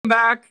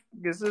back.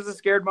 This is a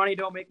Scared Money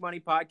Don't Make Money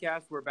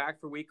podcast. We're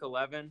back for week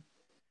 11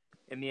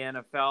 in the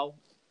NFL.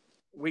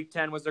 Week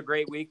 10 was a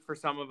great week for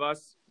some of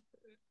us.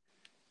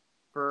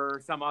 For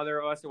some other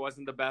of us, it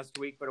wasn't the best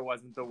week, but it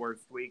wasn't the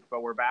worst week.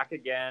 But we're back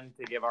again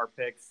to give our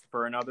picks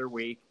for another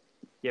week.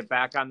 Get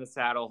back on the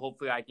saddle.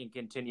 Hopefully I can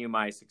continue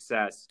my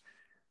success.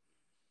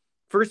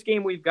 First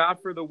game we've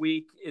got for the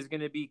week is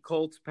going to be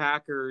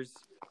Colts-Packers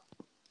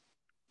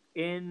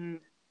in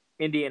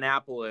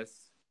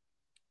Indianapolis.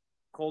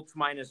 Colts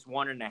minus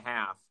 1.5.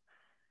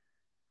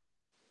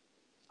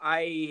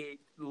 I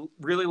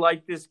really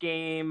like this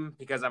game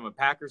because I'm a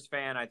Packers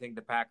fan. I think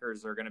the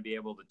Packers are going to be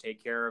able to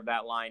take care of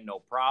that line, no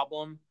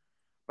problem.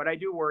 But I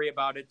do worry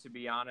about it, to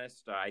be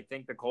honest. I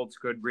think the Colts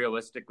could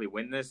realistically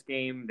win this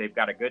game. They've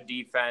got a good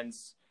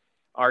defense.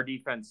 Our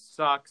defense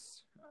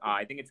sucks.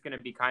 I think it's going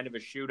to be kind of a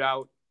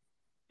shootout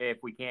if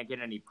we can't get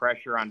any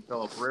pressure on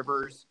Phillip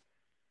Rivers.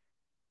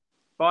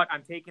 But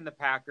I'm taking the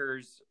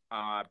Packers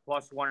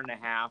plus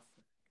 1.5.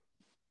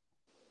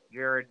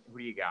 Jared, who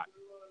do you got?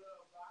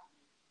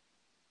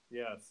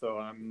 Yeah, so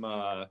I'm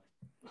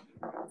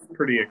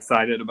pretty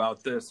excited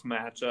about this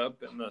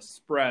matchup and the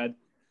spread.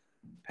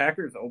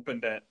 Packers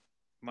opened at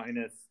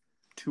minus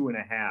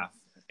 2.5,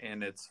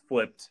 and it's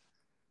flipped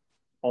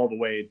all the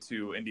way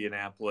to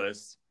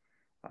Indianapolis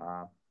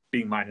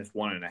being minus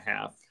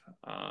 1.5.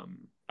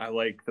 I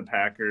like the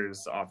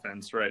Packers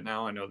offense right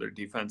now. I know their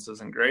defense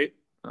isn't great.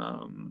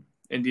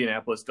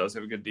 Indianapolis does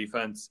have a good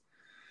defense.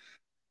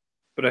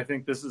 But I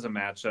think this is a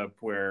matchup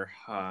where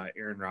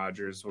Aaron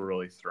Rodgers will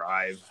really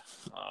thrive.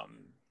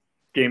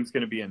 Game's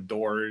going to be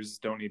indoors.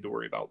 Don't need to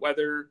worry about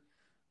weather.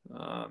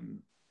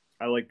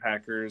 I like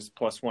Packers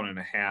plus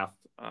 1.5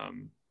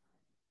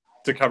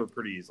 to cover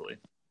pretty easily.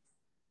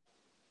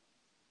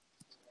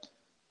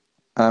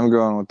 I'm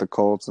going with the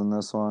Colts in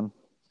this one.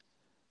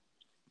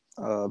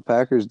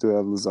 Packers do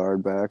have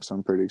Lazard back, so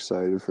I'm pretty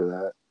excited for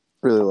that.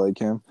 Really like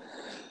him.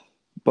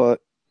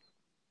 But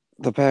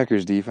the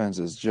Packers defense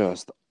is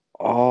just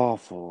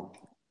awful,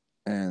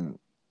 and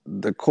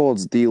the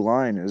Colts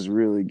D-line is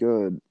really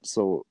good,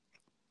 so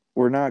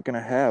we're not going to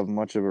have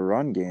much of a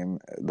run game,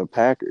 the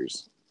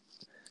Packers.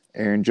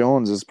 Aaron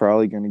Jones is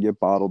probably going to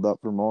get bottled up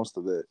for most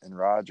of it, and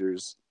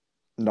Rodgers'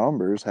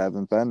 numbers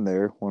haven't been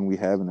there when we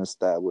haven't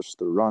established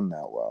the run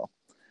that well.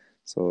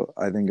 So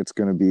I think it's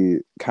going to be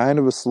kind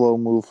of a slow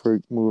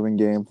moving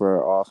game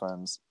for our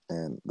offense,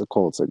 and the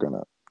Colts are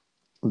going to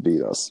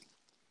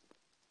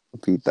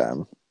beat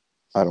them.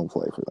 I don't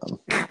play for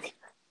them.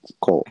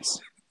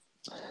 Colts.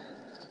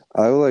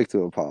 I would like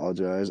to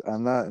apologize.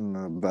 I'm not in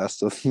the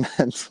best of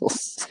mental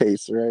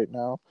states right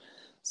now.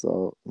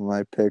 So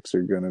my picks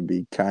are going to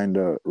be kind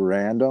of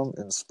random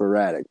and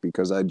sporadic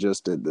because I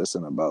just did this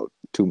in about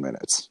 2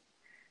 minutes.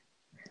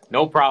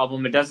 No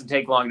problem. It doesn't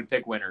take long to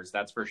pick winners,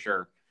 that's for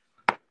sure.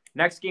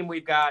 Next game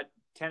we've got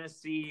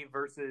Tennessee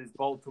versus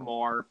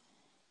Baltimore.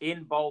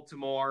 In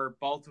Baltimore,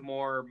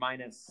 Baltimore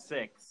minus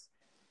 6.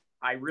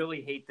 I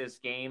really hate this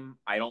game.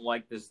 I don't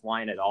like this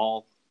line at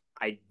all.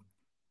 I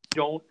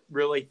don't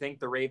really think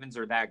the Ravens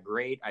are that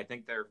great. I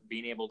think they're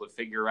being able to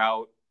figure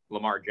out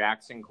Lamar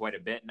Jackson quite a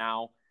bit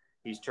now.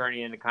 He's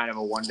turning into kind of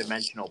a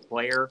one-dimensional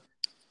player.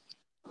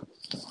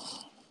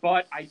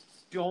 But I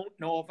don't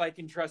know if I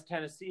can trust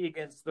Tennessee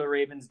against the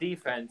Ravens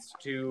defense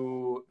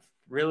to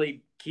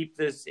really keep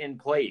this in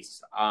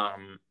place.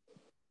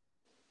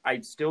 I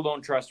still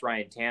don't trust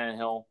Ryan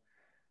Tannehill.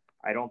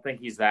 I don't think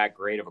he's that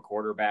great of a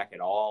quarterback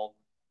at all.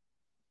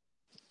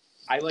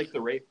 I like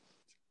the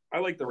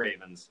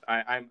Ravens.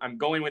 I'm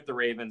going with the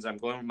Ravens. I'm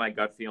going with my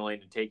gut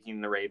feeling and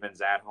taking the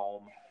Ravens at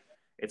home.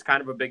 It's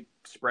kind of a big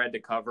spread to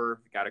cover.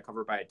 Got to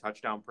cover by a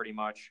touchdown pretty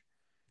much.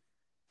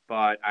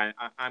 But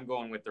I'm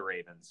going with the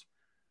Ravens.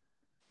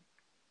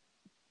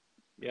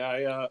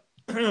 Yeah,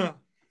 I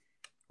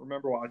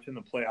remember watching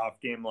the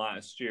playoff game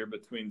last year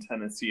between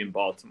Tennessee and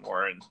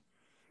Baltimore, and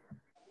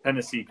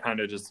Tennessee kind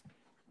of just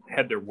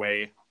had their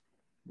way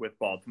with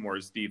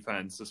Baltimore's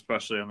defense,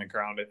 especially on the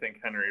ground. I think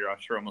Henry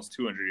rushed for almost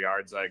 200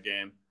 yards that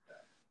game.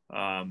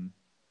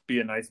 Be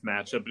a nice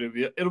matchup.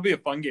 It'll be a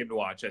fun game to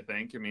watch, I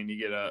think. I mean, you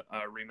get a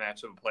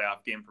rematch of a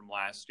playoff game from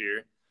last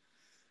year.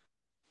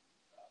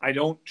 I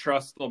don't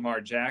trust Lamar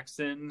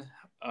Jackson.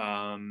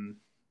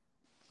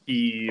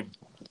 He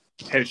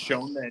has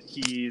shown that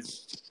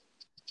he's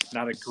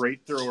not a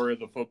great thrower of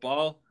the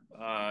football.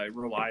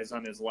 Relies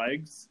on his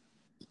legs.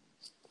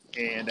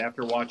 And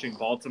after watching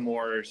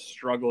Baltimore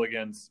struggle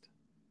against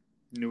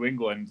New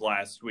England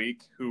last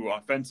week, who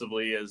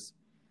offensively is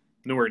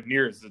nowhere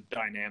near as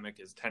dynamic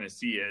as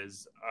Tennessee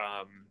is,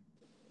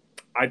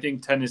 I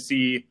think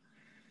Tennessee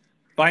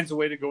finds a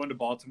way to go into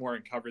Baltimore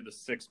and cover the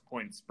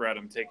 6-point spread.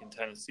 I'm taking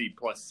Tennessee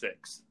plus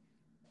 6.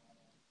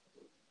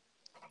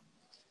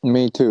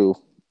 Me too.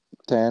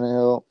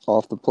 Tannehill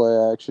off the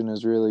play action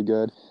is really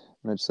good.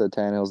 Mitch said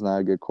Tannehill's not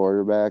a good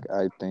quarterback.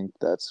 I think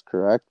that's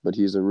correct, but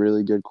he's a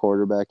really good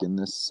quarterback in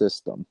this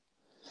system.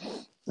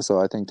 So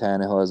I think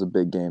Tannehill has a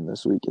big game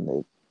this week, and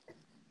they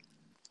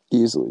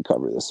easily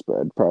cover the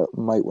spread.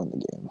 Probably might win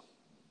the game.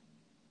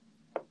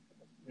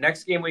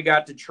 Next game we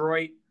got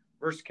Detroit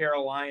versus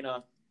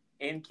Carolina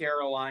in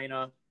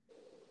Carolina.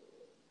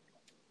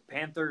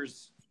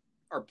 Panthers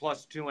are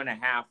plus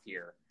 2.5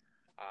 here.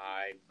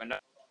 Enough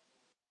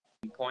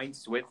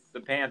points with the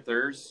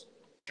Panthers.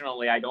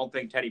 Unfortunately, I don't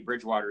think Teddy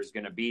Bridgewater is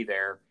going to be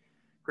there.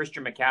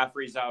 Christian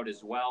McCaffrey's out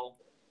as well.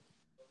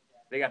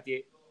 They got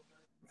the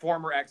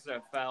former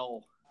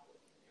XFL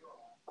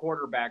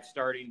quarterback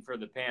starting for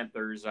the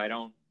Panthers. I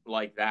don't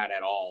like that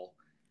at all.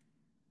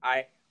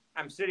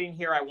 I'm sitting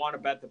here. I want to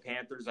bet the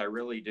Panthers. I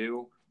really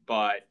do.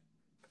 But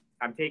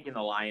I'm taking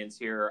the Lions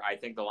here. I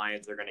think the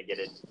Lions are going to get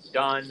it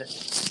done.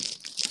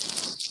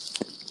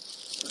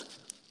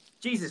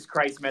 Jesus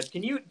Christ, Mess.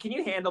 Can you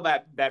handle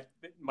that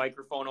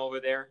microphone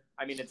over there?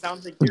 I mean, it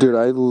sounds like dude,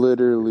 I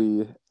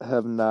literally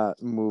have not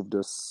moved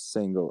a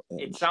single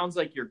inch. It sounds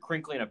like you're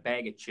crinkling a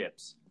bag of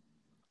chips.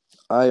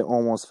 I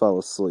almost fell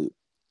asleep.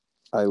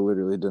 I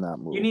literally did not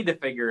move. You need to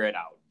figure it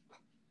out.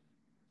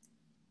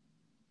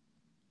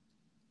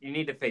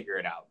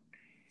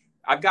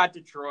 I've got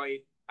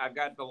Detroit. I've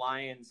got the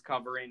Lions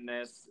covering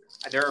this.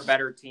 They're a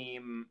better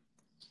team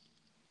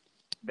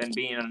than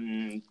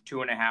being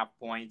 2.5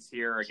 points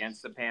here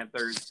against the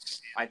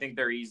Panthers. I think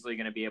they're easily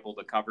going to be able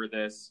to cover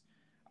this.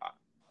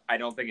 I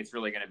don't think it's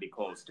really going to be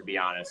close, to be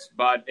honest.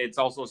 But it's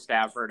also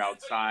Stafford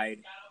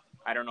outside.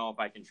 I don't know if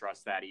I can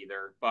trust that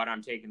either. But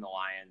I'm taking the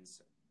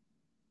Lions.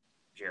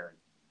 Jared.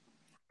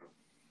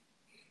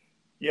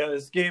 Yeah,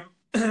 this game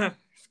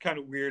is kind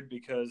of weird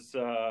because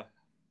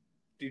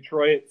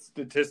Detroit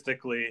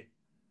statistically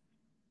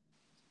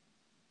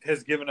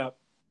has given up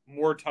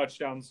more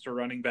touchdowns to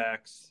running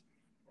backs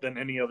than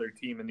any other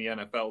team in the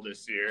NFL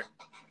this year.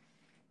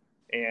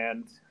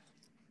 And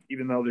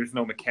even though there's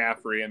no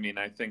McCaffrey, I mean,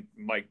 I think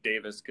Mike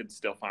Davis could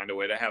still find a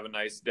way to have a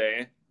nice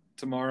day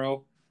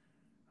tomorrow.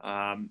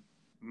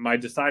 My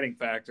deciding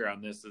factor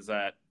on this is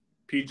that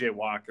P.J.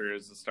 Walker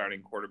is the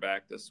starting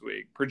quarterback this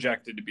week,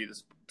 projected to be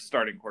the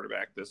starting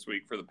quarterback this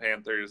week for the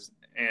Panthers.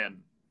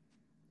 And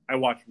I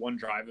watched one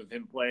drive of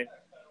him play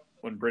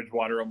when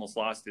Bridgewater almost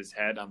lost his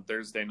head on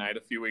Thursday night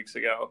a few weeks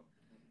ago.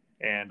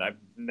 And I've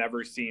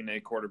never seen a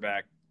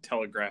quarterback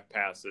telegraph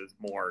passes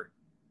more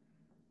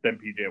than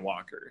P.J.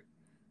 Walker.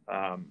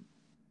 I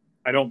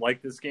don't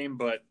like this game,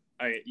 but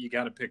you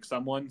got to pick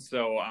someone.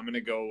 So I'm going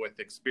to go with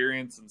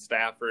experience and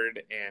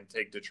Stafford and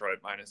take Detroit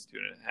minus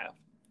 2.5.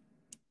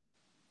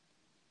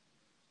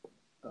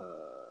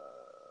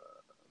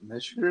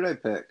 Mitch, who did I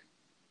pick?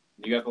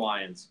 You got the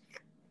Lions.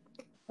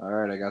 All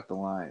right, I got the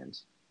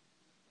Lions.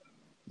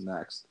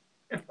 Next.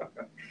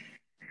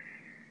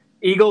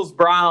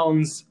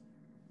 Eagles-Browns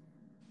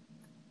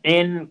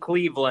in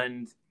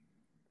Cleveland.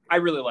 I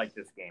really like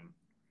this game.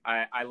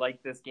 I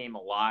like this game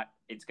a lot.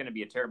 It's going to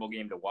be a terrible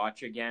game to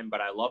watch again,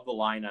 but I love the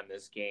line on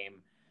this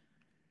game.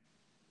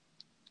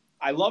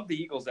 I love the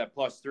Eagles at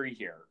 +3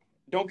 here.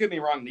 Don't get me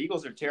wrong. The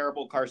Eagles are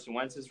terrible. Carson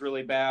Wentz is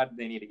really bad.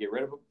 They need to get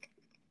rid of him.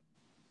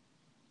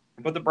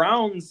 But the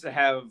Browns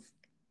have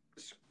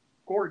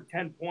scored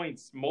 10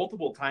 points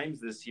multiple times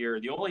this year.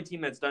 The only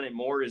team that's done it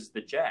more is the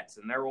Jets,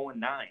 and they're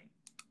 0-9.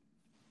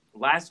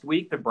 Last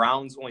week, the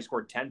Browns only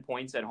scored 10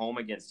 points at home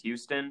against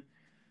Houston.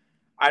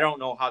 I don't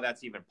know how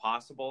that's even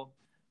possible,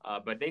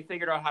 but they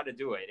figured out how to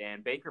do it.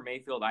 And Baker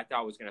Mayfield, I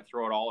thought, was going to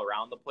throw it all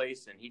around the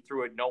place, and he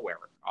threw it nowhere,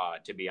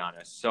 to be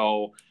honest.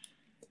 So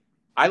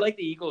I like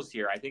the Eagles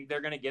here. I think they're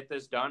going to get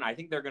this done. I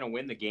think they're going to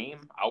win the game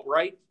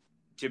outright,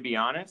 to be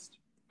honest.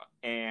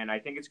 And I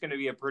think it's going to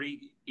be a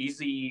pretty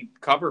easy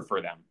cover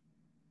for them.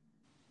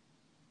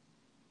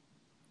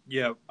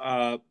 Yeah.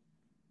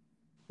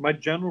 My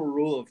general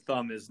rule of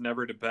thumb is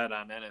never to bet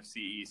on NFC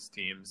East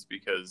teams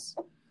because,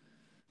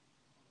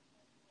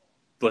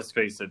 let's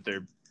face it,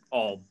 they're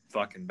all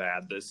fucking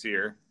bad this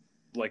year,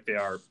 like they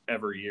are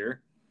every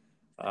year.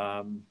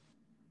 I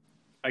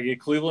get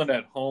Cleveland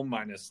at home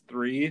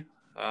 -3.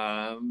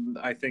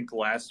 I think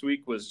last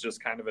week was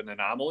just kind of an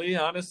anomaly,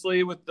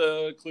 honestly, with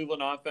the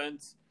Cleveland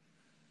offense.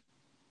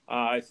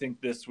 I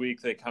think this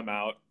week they come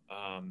out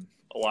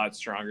a lot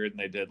stronger than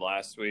they did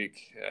last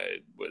week.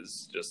 It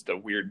was just a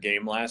weird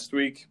game last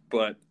week,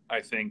 but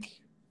I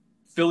think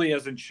Philly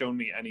hasn't shown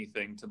me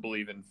anything to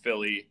believe in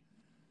Philly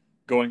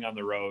going on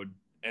the road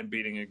and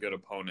beating a good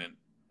opponent.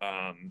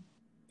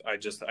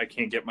 I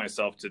can't get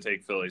myself to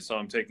take Philly, so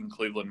I'm taking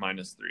Cleveland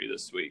 -3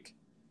 this week.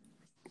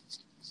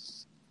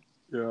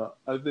 Yeah,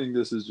 I think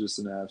this is just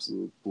an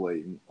absolute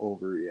blatant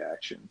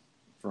overreaction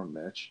from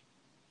Mitch.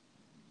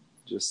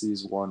 Just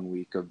sees 1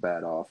 week of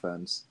bad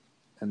offense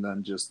and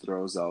then just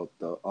throws out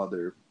the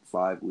other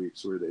 5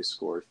 weeks where they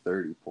score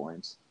 30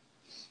 points.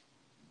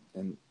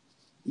 And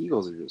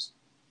Eagles are just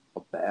a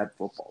bad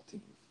football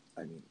team.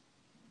 I mean,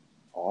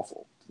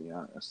 awful, to be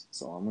honest.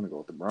 So I'm going to go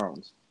with the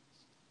Browns.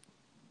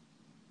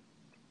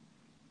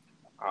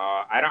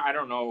 I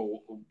don't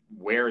know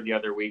where the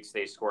other weeks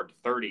they scored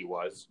 30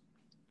 was.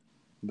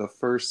 The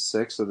first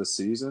 6 of the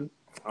season.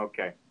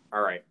 Okay.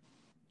 All right.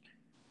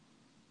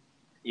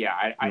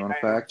 Yeah, You want to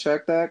fact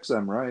check that? Because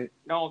I'm right.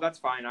 No, that's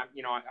fine.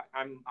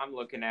 I'm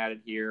looking at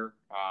it here.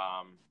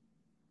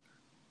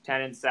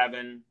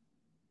 10-7,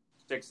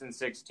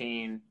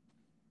 6-16,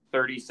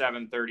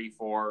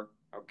 37-34.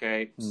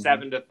 Okay,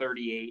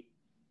 7-38,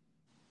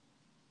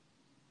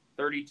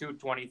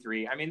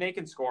 32-23. I mean, they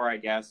can score, I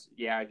guess.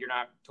 Yeah, you're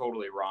not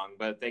totally wrong,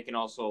 but they can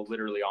also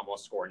literally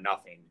almost score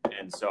nothing.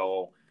 And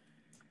so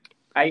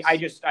I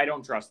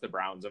don't trust the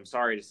Browns. I'm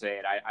sorry to say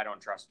it. I don't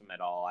trust them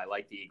at all. I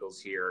like the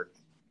Eagles here.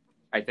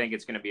 I think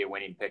it's going to be a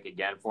winning pick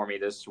again for me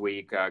this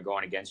week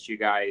going against you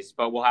guys,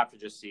 but we'll have to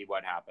just see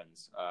what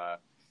happens.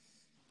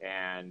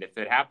 And if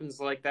it happens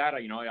like that,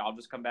 I'll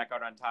just come back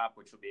out on top,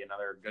 which will be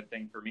another good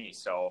thing for me.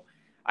 So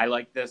I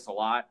like this a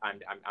lot.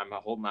 I'm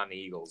holding on the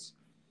Eagles.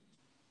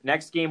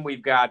 Next game,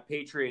 we've got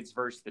Patriots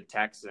versus the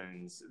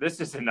Texans. This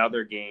is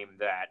another game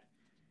that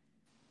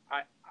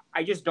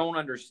I just don't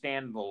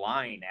understand the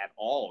line at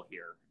all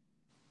here.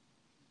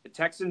 The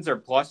Texans are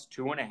plus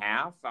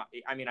 2.5.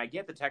 I mean, I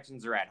get the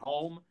Texans are at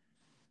home.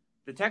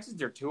 The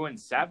Texans are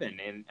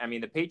 2-7, and I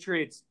mean the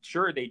Patriots.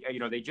 Sure, they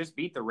just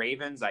beat the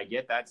Ravens. I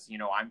get that's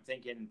I'm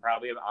thinking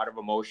probably out of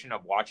emotion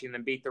of watching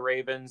them beat the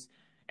Ravens,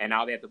 and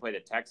now they have to play the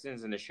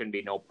Texans, and this shouldn't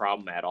be no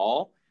problem at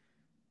all.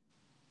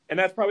 And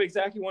that's probably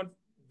exactly what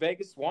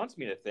Vegas wants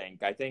me to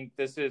think. I think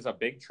this is a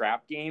big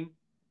trap game.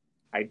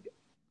 I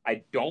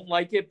don't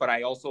like it, but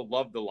I also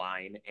love the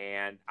line,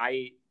 and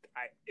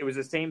it was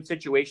the same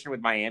situation with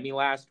Miami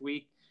last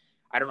week.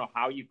 I don't know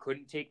how you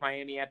couldn't take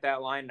Miami at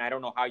that line, and I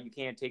don't know how you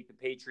can't take the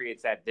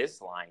Patriots at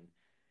this line.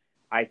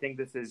 I think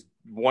this is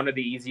one of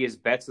the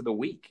easiest bets of the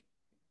week.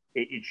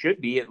 It should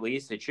be, at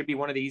least. It should be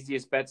one of the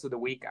easiest bets of the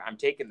week. I'm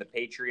taking the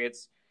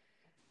Patriots.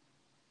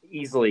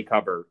 Easily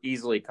cover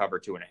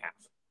 2.5.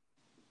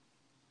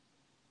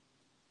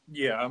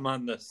 Yeah, I'm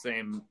on the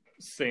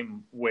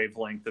same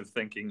wavelength of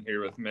thinking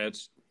here with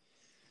Mitch.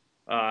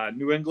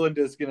 New England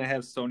is going to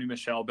have Sony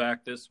Michel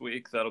back this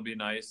week. That'll be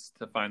nice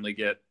to finally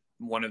get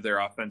one of their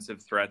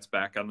offensive threats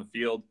back on the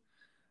field.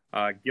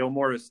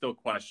 Gilmore is still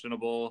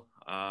questionable,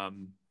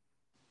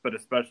 but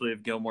especially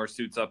if Gilmore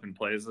suits up and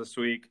plays this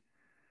week.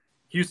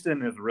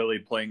 Houston is really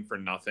playing for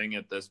nothing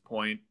at this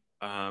point,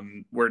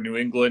 where New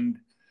England,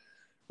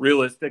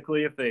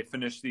 realistically, if they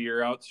finish the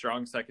year out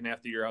strong, second half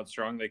of the year out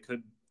strong, they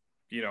could,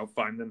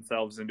 find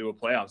themselves into a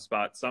playoff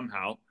spot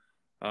somehow.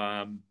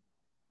 I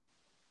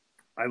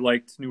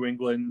liked New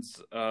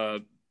England's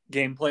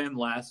game plan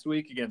last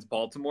week against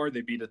Baltimore. They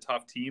beat a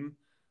tough team,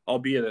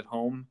 albeit at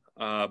home,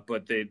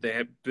 but they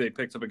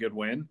picked up a good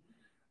win.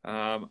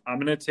 I'm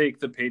going to take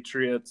the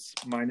Patriots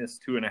minus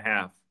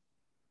 2.5.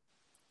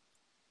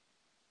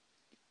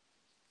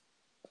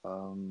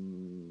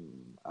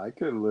 I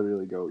could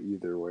literally go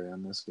either way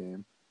on this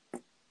game.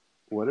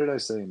 What did I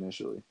say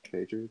initially?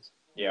 Patriots?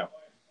 Yeah.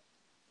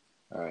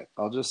 All right,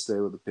 I'll just stay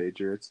with the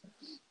Patriots.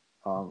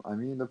 I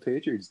mean, the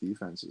Patriots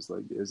defense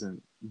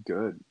isn't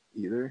good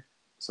either.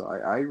 So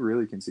I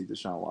really can see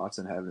Deshaun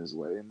Watson having his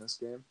way in this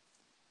game.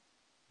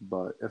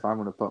 But if I'm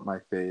going to put my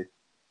faith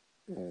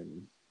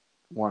in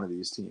one of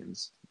these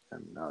teams,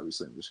 and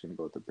obviously I'm just going to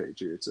go with the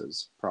Patriots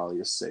as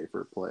probably a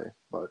safer play.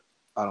 But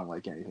I don't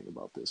like anything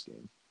about this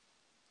game.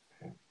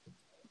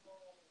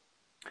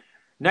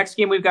 Next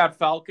game, we've got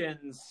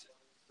Falcons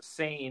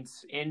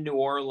Saints in New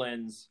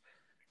Orleans.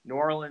 New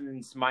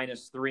Orleans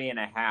minus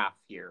 3.5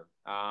 here.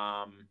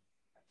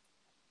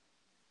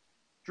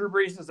 Drew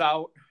Brees is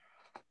out.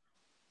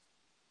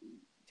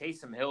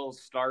 Taysom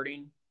Hill's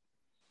starting.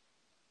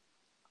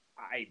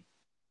 I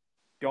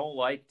don't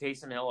like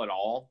Taysom Hill at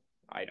all.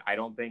 I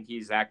don't think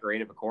he's that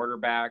great of a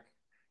quarterback,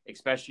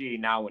 especially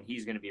now when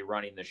he's going to be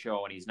running the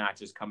show and he's not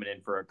just coming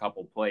in for a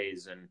couple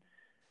plays and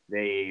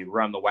they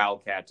run the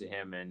Wildcat to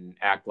him and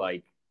act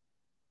like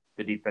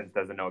the defense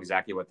doesn't know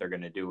exactly what they're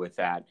going to do with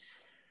that.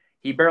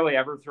 He barely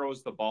ever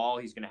throws the ball.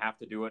 He's going to have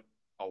to do it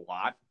a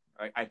lot,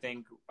 I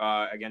think,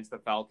 against the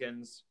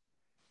Falcons.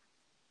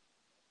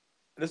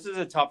 This is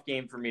a tough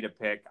game for me to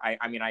pick.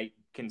 I mean, I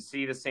can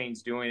see the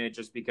Saints doing it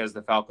just because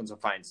the Falcons will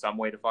find some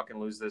way to fucking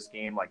lose this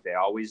game like they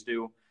always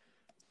do.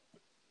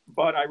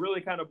 But I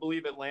really kind of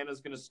believe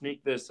Atlanta's going to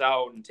sneak this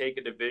out and take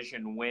a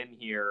division win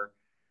here.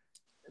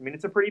 I mean,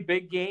 it's a pretty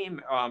big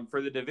game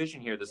for the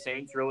division here. The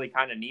Saints really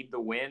kind of need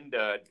the win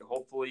to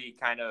hopefully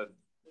kind of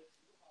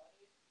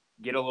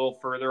get a little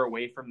further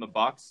away from the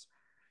Bucs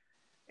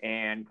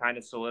and kind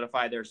of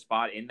solidify their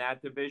spot in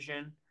that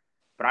division.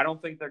 But I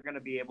don't think they're going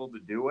to be able to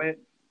do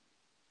it.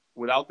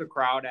 Without the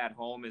crowd at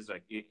home is an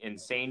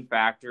insane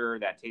factor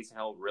that Taysom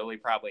Hill really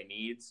probably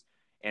needs,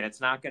 and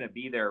it's not going to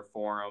be there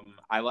for him.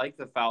 I like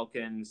the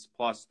Falcons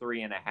plus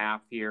 3.5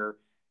 here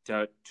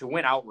to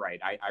win outright.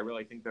 I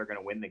really think they're going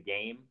to win the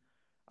game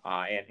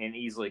and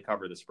easily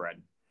cover the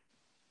spread.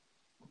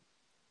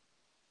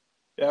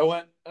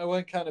 Yeah, I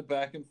went kind of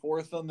back and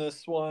forth on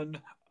this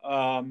one,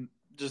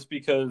 just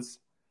because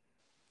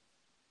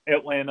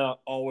Atlanta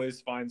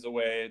always finds a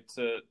way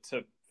to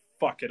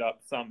fuck it up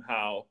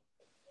somehow.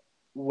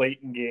 Late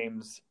in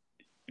games,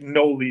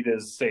 no lead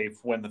is safe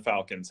when the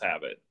Falcons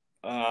have it.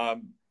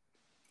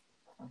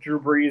 Drew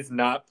Brees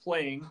not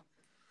playing.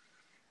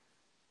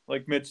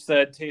 Like Mitch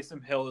said,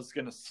 Taysom Hill is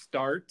going to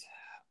start.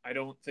 I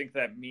don't think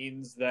that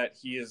means that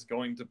he is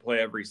going to play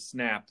every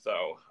snap,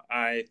 though.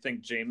 I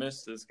think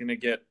Jameis is going to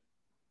get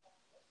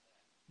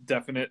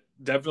definitely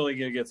going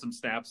to get some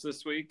snaps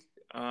this week.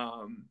 It's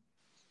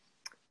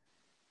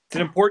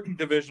an important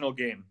divisional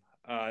game.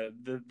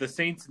 The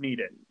Saints need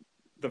it.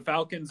 The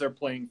Falcons are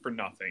playing for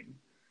nothing.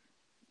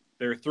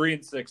 They're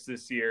 3-6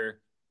 this year.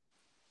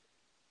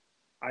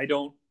 I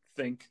don't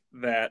think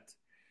that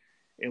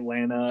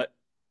Atlanta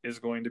is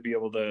going to be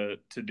able to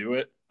do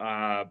it.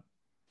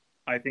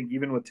 I think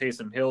even with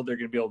Taysom Hill, they're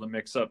going to be able to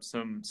mix up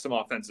some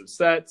offensive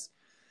sets.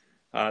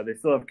 They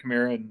still have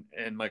Kamara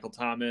and Michael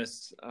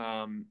Thomas.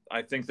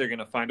 I think they're going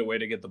to find a way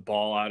to get the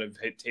ball out of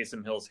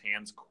Taysom Hill's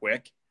hands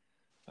quick.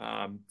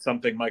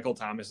 Something Michael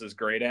Thomas is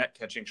great at,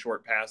 catching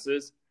short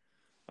passes.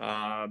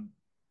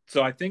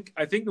 So I think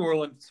New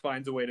Orleans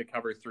finds a way to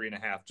cover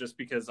 3.5, just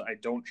because I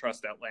don't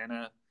trust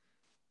Atlanta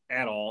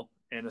at all,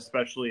 and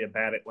especially a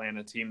bad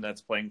Atlanta team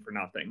that's playing for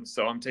nothing.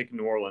 So I'm taking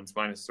New Orleans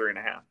minus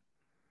 3.5.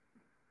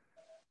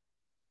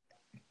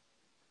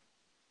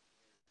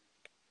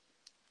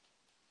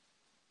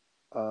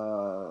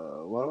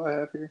 What do I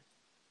have here?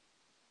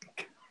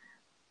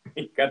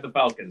 You got the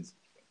Falcons.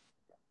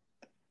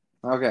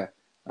 Okay.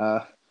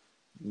 I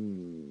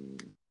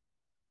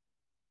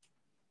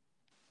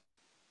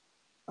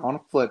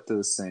want to flip to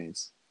the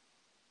Saints.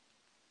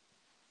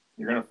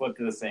 You're going to flip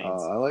to the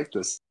Saints. I like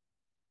this.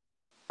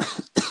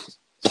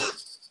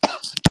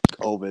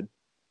 COVID.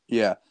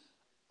 Yeah.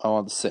 I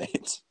want the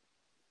Saints.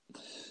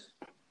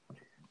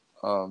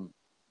 I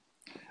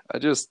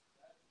just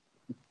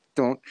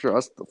don't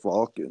trust the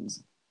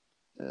Falcons.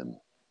 And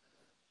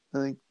I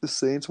think the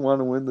Saints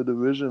want to win the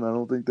division. I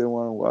don't think they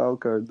want a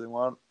wild card. They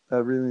want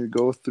everything to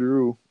go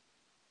through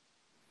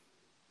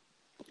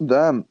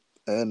them.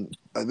 And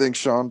I think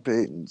Sean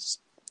Payton's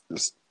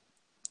just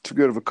too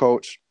good of a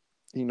coach.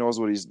 He knows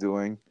what he's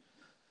doing.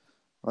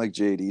 Like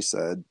JD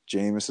said,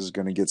 Jameis is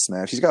going to get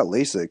snapped. He's got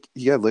LASIK.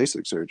 He had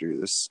LASIK surgery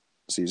this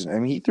season. I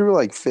mean, he threw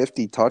like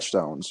 50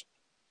 touchdowns,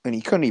 and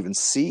he couldn't even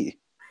see.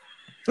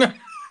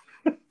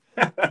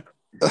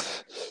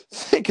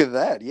 Think of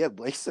that. He had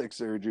LASIK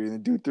surgery, and the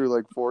dude threw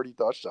like 40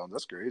 touchdowns.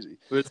 That's crazy.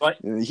 It was like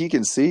he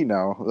can see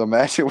now.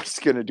 Imagine what he's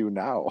going to do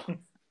now.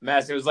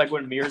 Mass, it was like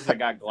when Mirza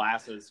got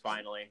glasses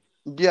finally.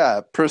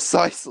 Yeah,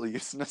 precisely.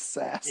 He's an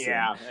assassin.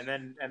 Yeah, and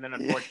then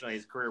unfortunately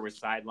his career was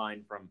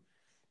sidelined from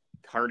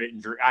heart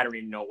injury. I don't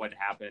even know what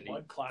happened.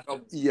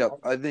 Yep,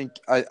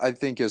 I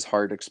think his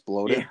heart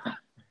exploded.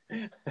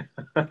 Yeah.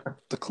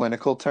 The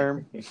clinical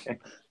term. I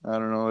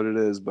don't know what it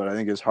is, but I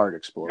think his heart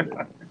exploded.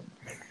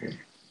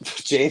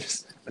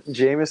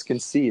 Jameis can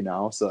see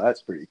now, so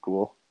that's pretty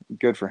cool.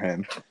 Good for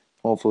him.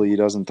 Hopefully he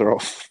doesn't throw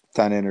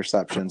 10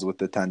 interceptions with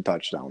the 10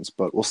 touchdowns,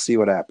 but we'll see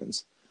what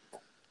happens.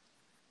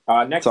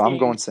 I'm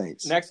going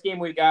Saints. Next game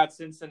we got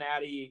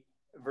Cincinnati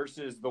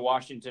versus the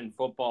Washington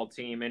football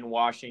team in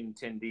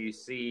Washington,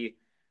 D.C.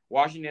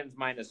 Washington's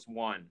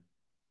 -1.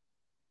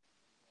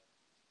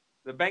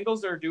 The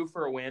Bengals are due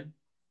for a win.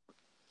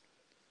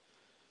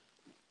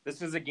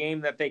 This is a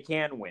game that they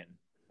can win.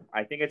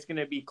 I think it's going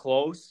to be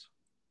close,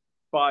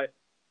 but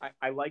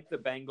I like the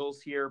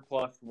Bengals here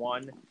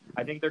 +1.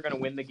 I think they're going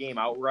to win the game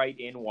outright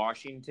in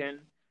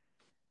Washington.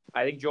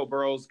 I think Joe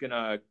Burrow's going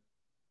to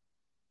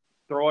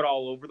throw it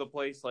all over the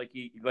place like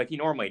he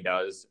normally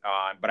does.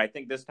 But I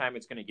think this time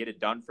it's going to get it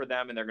done for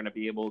them, and they're going to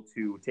be able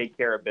to take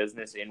care of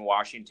business in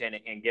Washington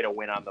and get a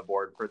win on the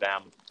board for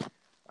them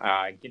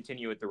and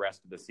continue with the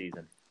rest of the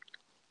season.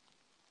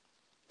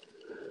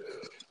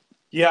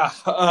 Yeah.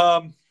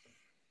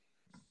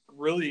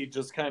 Really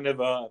just kind of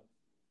a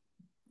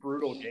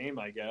brutal game,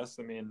 I guess.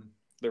 I mean,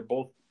 they're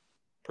both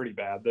pretty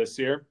bad this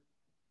year.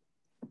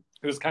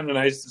 It was kind of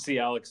nice to see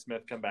Alex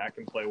Smith come back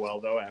and play well,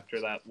 though, after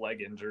that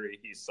leg injury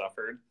he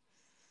suffered.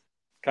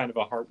 Kind of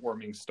a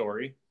heartwarming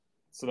story.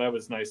 So that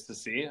was nice to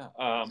see.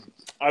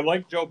 I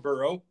like Joe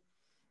Burrow.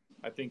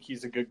 I think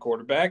he's a good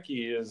quarterback.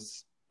 He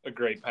is a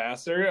great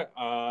passer.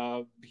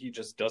 He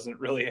just doesn't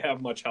really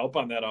have much help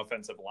on that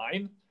offensive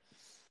line.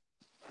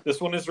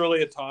 This one is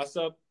really a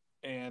toss-up,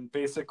 and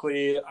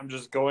basically I'm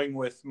just going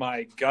with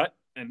my gut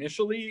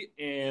initially,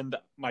 and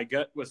my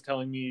gut was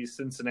telling me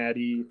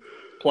Cincinnati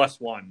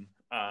 +1.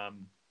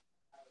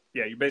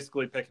 Yeah, you're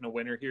basically picking a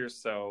winner here,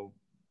 so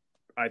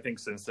I think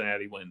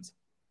Cincinnati wins.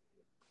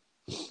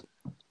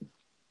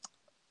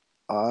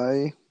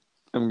 I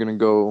am going to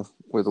go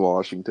with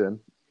Washington.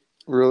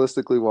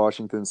 Realistically,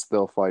 Washington's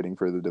still fighting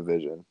for the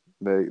division.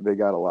 They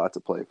got a lot to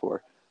play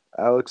for.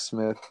 Alex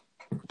Smith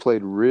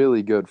played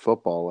really good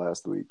football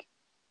last week.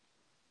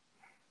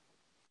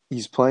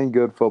 He's playing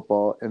good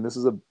football, and this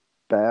is a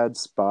bad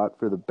spot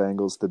for the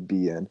Bengals to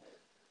be in.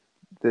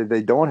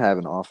 They don't have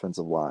an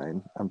offensive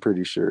line. I'm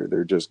pretty sure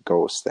they're just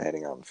ghosts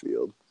standing on the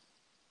field.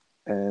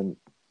 And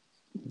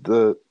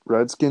the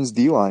Redskins'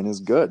 D-line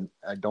is good.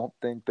 I don't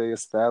think they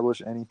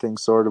establish anything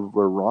sort of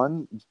a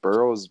run.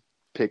 Burrow's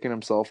picking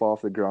himself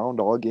off the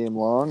ground all game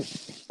long,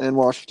 and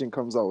Washington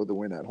comes out with a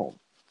win at home.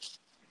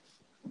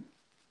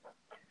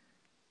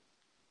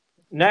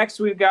 Next,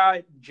 we've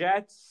got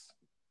Jets,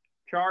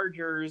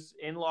 Chargers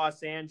in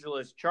Los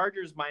Angeles.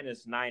 Chargers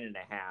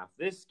 -9.5.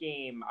 This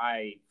game,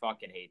 I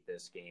fucking hate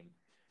this game.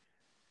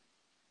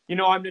 You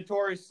know, I'm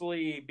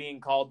notoriously being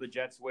called the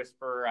Jets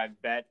whisperer.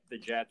 I've bet the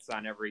Jets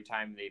on every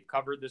time they've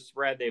covered the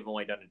spread. They've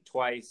only done it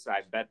twice.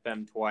 I've bet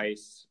them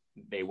twice.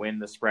 They win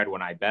the spread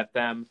when I bet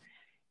them.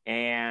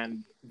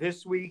 And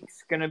this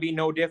week's going to be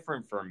no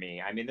different for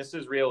me. I mean, this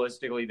is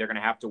realistically, they're going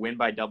to have to win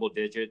by double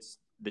digits.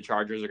 The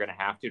Chargers are going to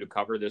have to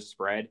cover this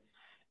spread.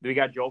 We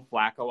got Joe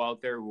Flacco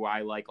out there, who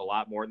I like a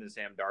lot more than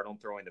Sam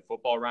Darnold throwing the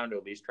football around to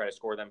at least try to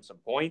score them some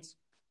points.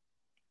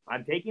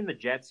 I'm taking the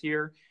Jets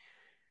here.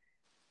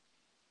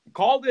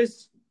 Call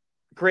this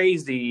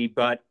crazy,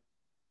 but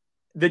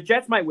the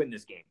Jets might win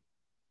this game.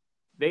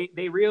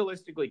 They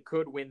realistically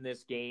could win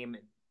this game,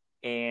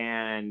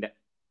 and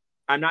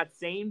I'm not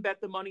saying bet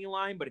the money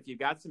line, but if you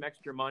got some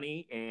extra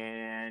money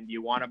and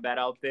you want to bet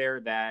out there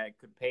that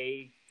could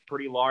pay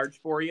pretty large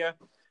for you,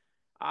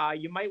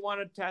 you might want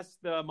to test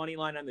the money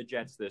line on the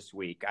Jets this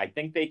week. I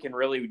think they can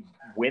really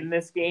win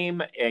this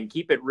game and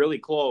keep it really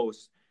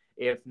close.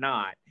 If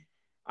not,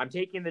 I'm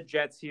taking the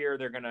Jets here.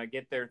 They're going to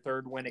get their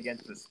third win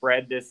against the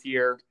spread this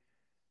year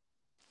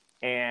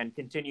and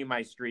continue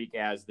my streak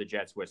as the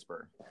Jets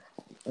Whisperer.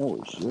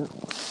 Holy shit.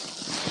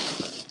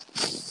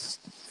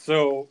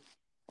 So,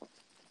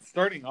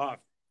 starting off,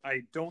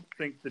 I don't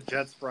think the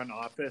Jets front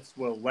office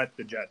will let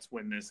the Jets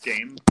win this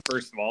game.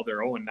 First of all, they're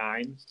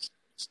 0-9.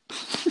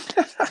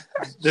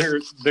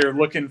 They're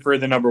looking for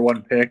the number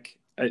one pick.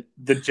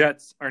 The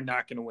Jets are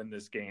not going to win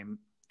this game.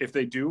 If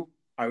they do,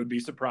 I would be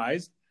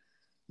surprised.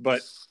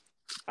 But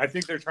I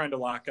think they're trying to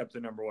lock up the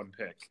number one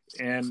pick.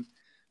 And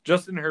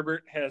Justin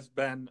Herbert has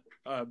been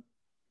a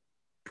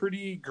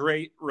pretty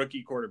great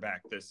rookie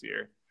quarterback this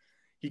year.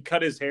 He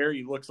cut his hair.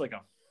 He looks like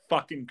a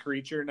fucking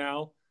creature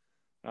now.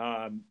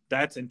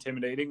 That's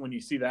intimidating when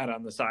you see that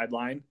on the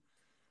sideline.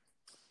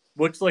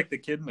 Looks like the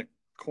kid in the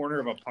corner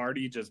of a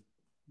party just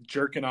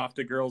jerking off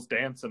to girls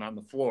dancing on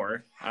the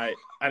floor.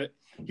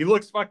 He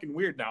looks fucking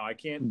weird now.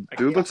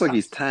 Dude looks like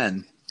he's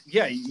 10.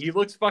 Yeah, he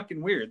looks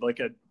fucking weird, like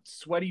a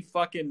sweaty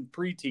fucking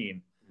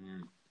preteen.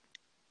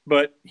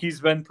 But he's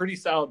been pretty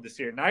solid this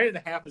year.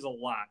 9.5 is a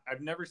lot.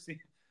 I've never seen.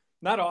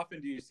 Not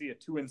often do you see a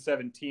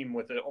 2-7 team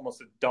with almost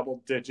a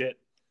double-digit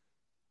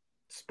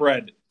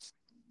spread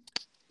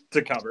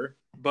to cover.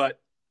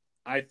 But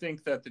I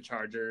think that the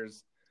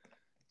Chargers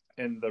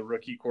and the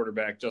rookie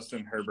quarterback,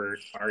 Justin Herbert,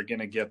 are going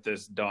to get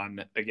this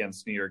done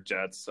against New York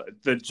Jets.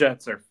 The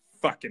Jets are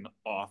fucking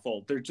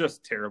awful. They're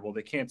just terrible.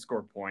 They can't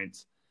score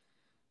points.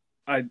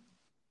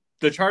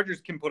 The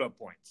Chargers can put up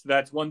points.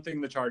 That's one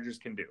thing the Chargers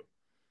can do.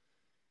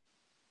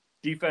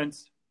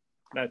 Defense,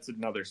 that's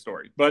another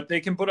story. But they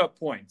can put up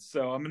points.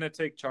 So I'm going to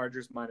take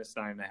Chargers minus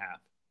 9.5.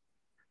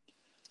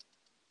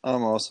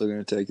 I'm also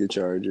going to take the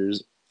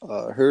Chargers.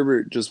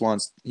 Herbert just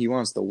wants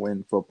to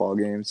win football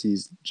games.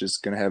 He's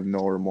just going to have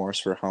no remorse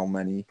for how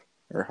many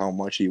or how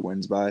much he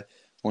wins by.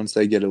 Once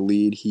they get a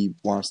lead, he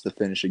wants to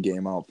finish a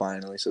game out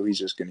finally. So he's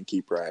just going to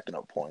keep racking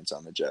up points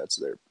on the Jets.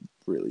 They're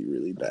really,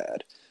 really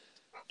bad.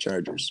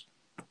 Chargers.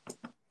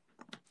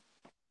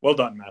 Well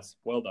done, Mess.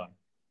 Well done.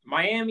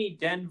 Miami,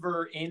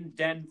 Denver in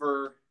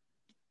Denver.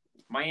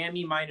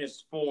 Miami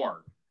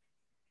 -4.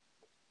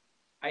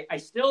 I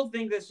still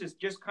think this is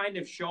just kind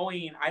of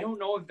showing. I don't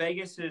know if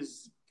Vegas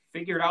has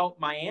figured out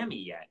Miami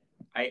yet.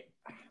 I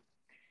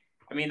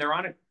mean, they're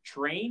on a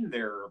train.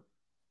 They're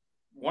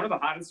one of the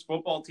hottest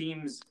football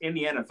teams in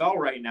the NFL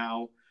right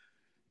now.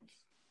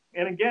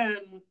 And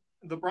again,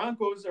 the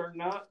Broncos are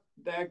not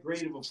that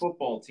great of a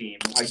football team.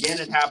 Again,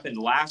 it happened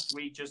last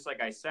week, just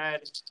like I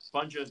said.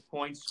 Bunch of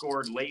points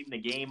scored late in the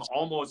game.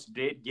 Almost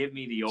did give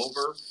me the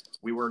over.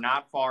 We were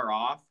not far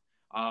off.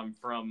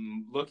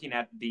 From looking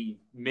at the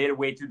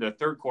midway through the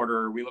third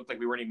quarter, we looked like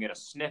we weren't even going to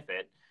sniff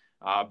it.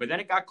 But then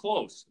it got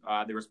close.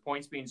 There was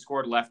points being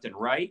scored left and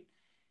right.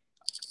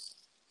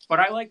 But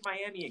I like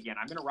Miami again.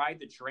 I'm going to ride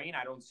the train.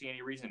 I don't see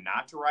any reason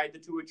not to ride the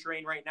Tua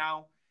train right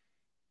now.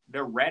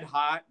 They're red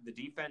hot. The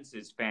defense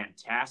is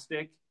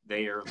fantastic.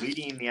 They are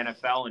leading the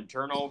NFL in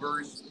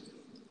turnovers.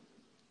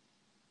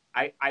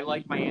 I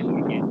like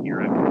Miami again here.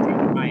 I'm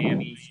taking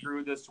Miami.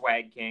 Screw the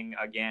Swag King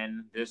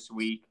again this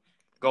week.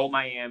 Go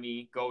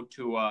Miami. Go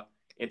Tua.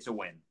 It's a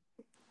win.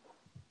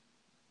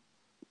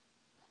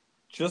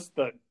 Just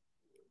the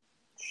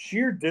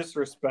sheer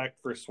disrespect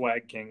for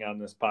Swag King on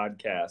this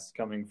podcast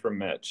coming from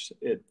Mitch.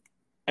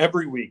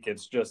 Every week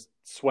it's just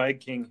Swag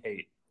King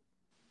hate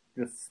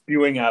just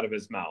spewing out of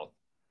his mouth.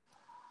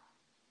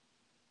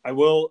 I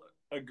will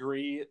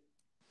agree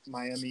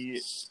Miami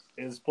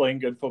is playing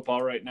good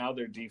football right now.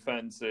 Their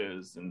defense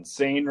is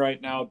insane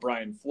right now.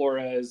 Brian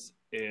Flores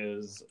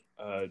is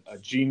a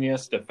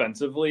genius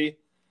defensively.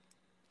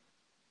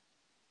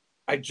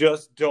 I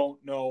just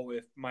don't know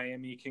if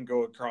Miami can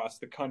go across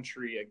the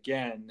country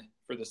again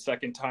for the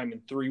second time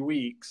in 3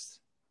 weeks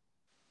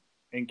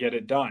and get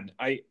it done.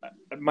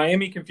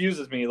 Miami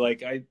confuses me.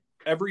 Like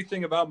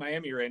everything about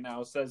Miami right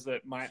now says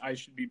that I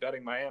should be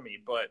betting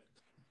Miami, but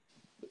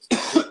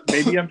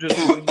maybe I'm just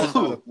doing this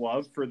out of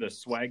love for the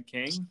Swag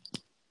King,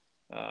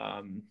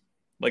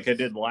 like I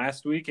did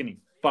last week, and he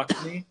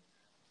fucked me.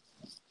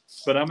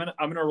 But I'm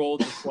gonna roll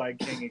with the Swag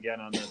King again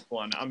on this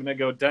one. I'm gonna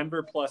go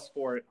Denver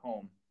 +4 at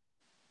home.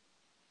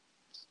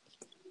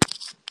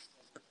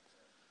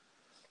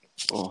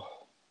 Oh,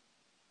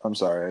 I'm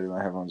sorry. I did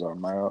my headphones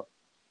on. My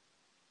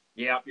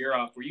Yeah, you're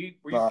up. Were you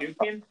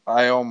puking?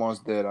 I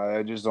almost did.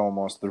 I just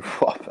almost threw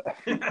up.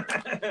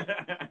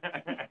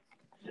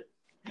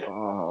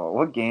 Oh,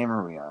 what game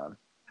are we on?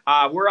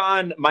 We're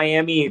on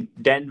Miami,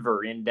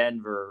 Denver, in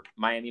Denver.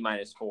 Miami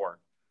 -4.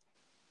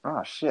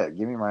 Oh, shit.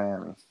 Give me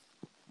Miami.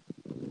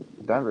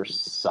 Denver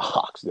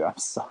sucks, dude. I'm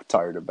so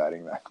tired of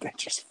betting that. They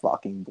just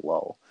fucking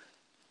blow.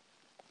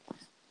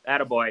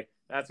 Attaboy.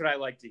 That's what I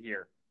like to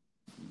hear.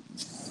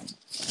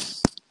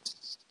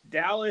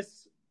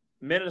 Dallas,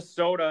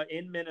 Minnesota,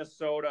 in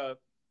Minnesota,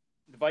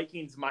 the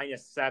Vikings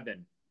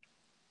 -7.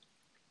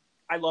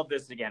 I love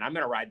this again. I'm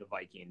going to ride the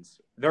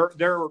Vikings. They're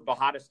the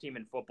hottest team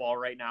in football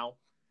right now.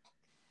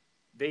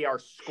 They are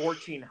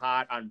scorching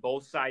hot on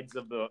both sides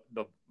of the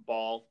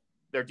ball.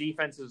 Their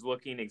defense is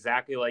looking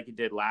exactly like it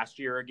did last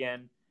year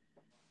again.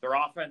 Their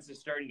offense is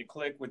starting to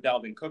click with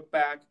Dalvin Cook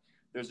back.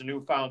 There's a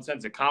newfound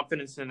sense of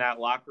confidence in that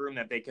locker room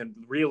that they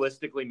can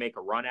realistically make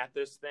a run at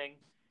this thing.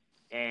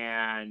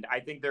 And I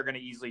think they're going to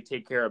easily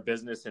take care of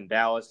business in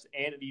Dallas.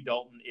 Andy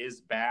Dalton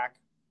is back,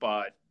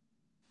 but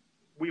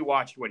we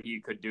watched what he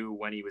could do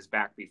when he was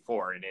back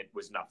before, and it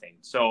was nothing.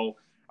 So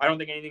I don't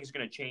think anything's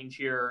going to change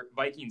here.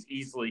 Vikings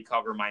easily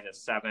cover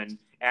 -7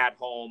 at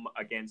home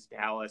against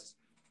Dallas.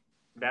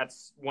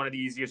 That's one of the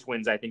easiest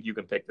wins I think you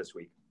can pick this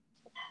week.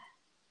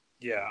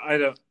 Yeah,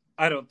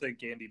 I don't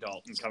think Andy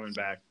Dalton coming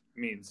back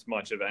means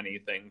much of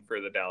anything for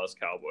the Dallas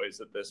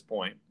Cowboys at this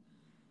point.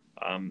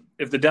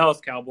 If the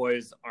Dallas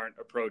Cowboys aren't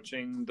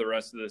approaching the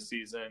rest of the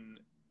season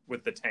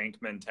with the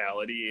tank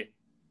mentality,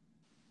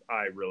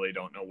 I really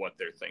don't know what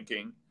they're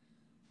thinking.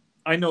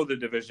 I know the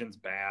division's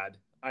bad.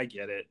 I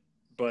get it.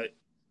 But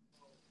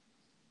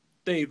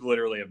they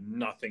literally have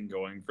nothing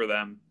going for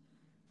them.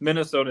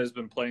 Minnesota has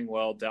been playing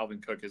well.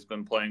 Dalvin Cook has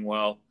been playing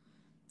well.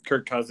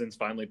 Kirk Cousins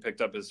finally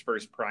picked up his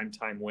first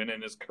primetime win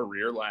in his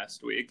career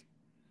last week.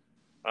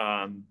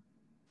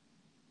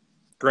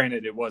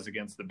 Granted, it was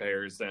against the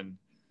Bears, and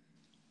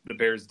the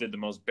Bears did the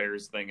most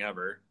Bears thing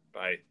ever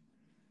by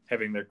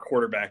having their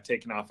quarterback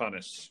taken off on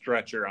a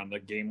stretcher on the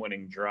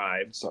game-winning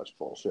drive. Such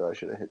bullshit. I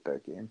should have hit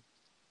that game.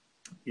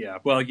 Yeah,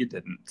 well, you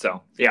didn't.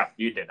 So yeah,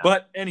 you did not.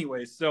 But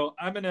anyway, so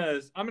I'm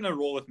gonna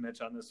roll with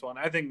Mitch on this one.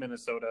 I think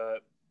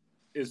Minnesota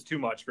is too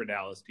much for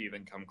Dallas to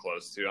even come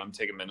close to. I'm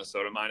taking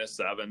Minnesota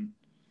 -7.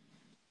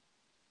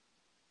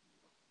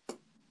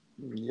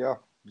 Yeah,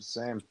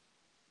 same.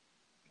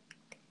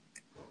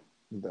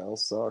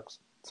 Dallas sucks.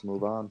 Let's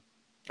move on.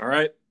 All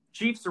right.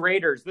 Chiefs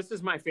Raiders. This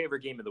is my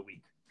favorite game of the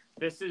week.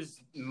 This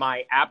is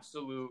my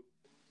absolute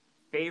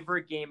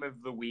favorite game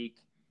of the week.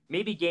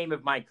 Maybe game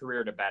of my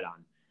career to bet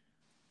on.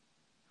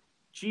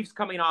 Chiefs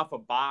coming off a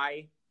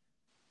bye.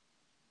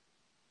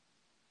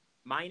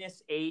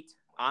 -8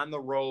 on the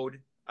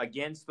road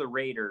against the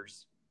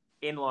Raiders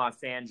in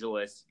Los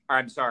Angeles. Or,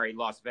 I'm sorry,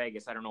 Las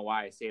Vegas. I don't know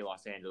why I say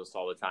Los Angeles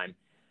all the time.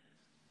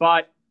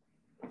 But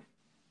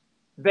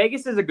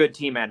Vegas is a good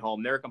team at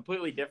home. They're a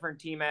completely different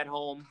team at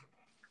home.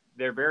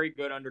 They're very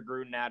good under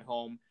Gruden at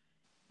home.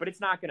 But it's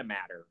not going to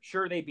matter.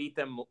 Sure, they beat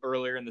them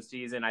earlier in the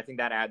season. I think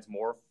that adds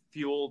more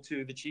fuel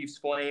to the Chiefs'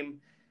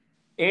 flame.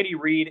 Andy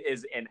Reid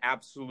is an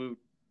absolute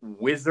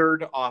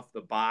wizard off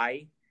the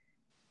bye.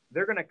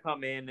 They're going to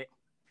come in.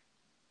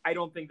 I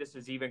don't think this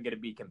is even going to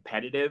be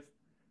competitive.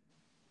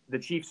 The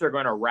Chiefs are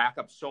going to rack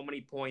up so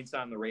many points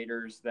on the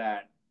Raiders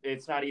that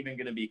it's not even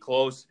going to be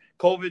close.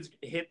 COVID's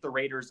hit the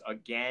Raiders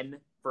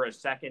again for a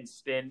second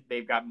stint.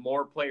 They've got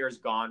more players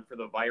gone for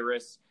the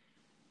virus.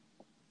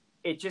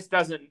 It just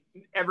doesn't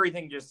 –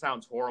 everything just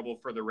sounds horrible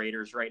for the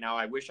Raiders right now.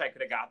 I wish I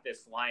could have got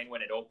this line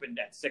when it opened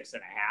at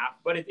 6.5,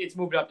 but it's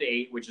moved up to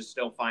 8, which is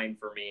still fine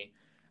for me.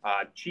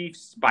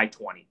 Chiefs by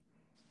 20.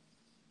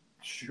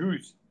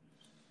 Jeez.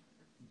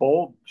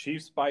 Bold.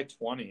 Chiefs by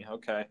 20.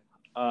 Okay.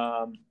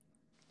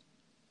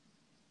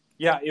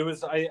 Yeah, it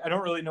was. I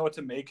don't really know what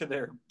to make of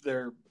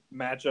their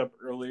matchup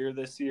earlier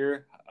this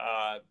year.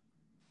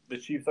 The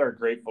Chiefs are a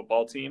great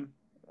football team,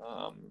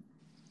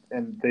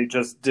 and they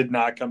just did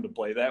not come to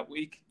play that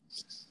week.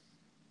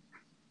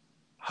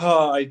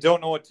 I don't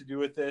know what to do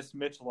with this.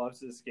 Mitch loves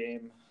this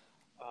game.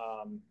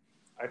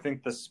 I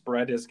think the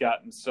spread has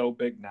gotten so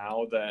big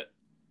now that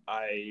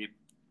I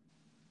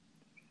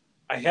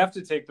have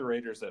to take the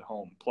Raiders at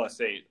home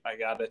 +8. I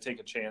got to take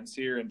a chance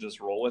here and just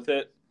roll with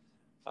it.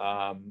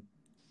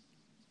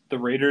 The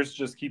Raiders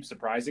just keep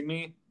surprising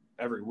me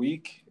every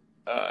week.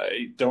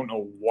 I don't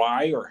know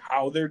why or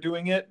how they're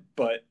doing it,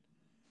 but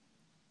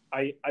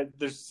I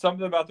there's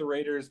something about the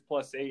Raiders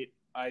 +8.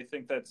 I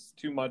think that's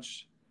too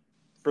much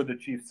for the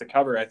Chiefs to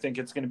cover. I think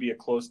it's going to be a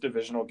close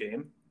divisional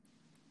game.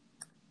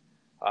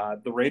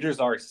 The Raiders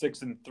are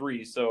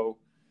 6-3, so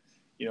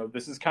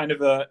this is kind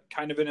of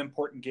an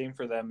important game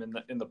for them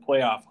in the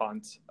playoff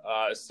hunt.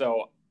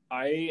 So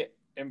I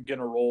am going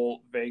to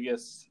roll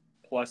Vegas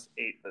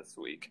 +8 this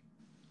week.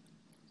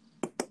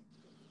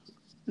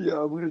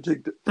 Yeah, I'm going to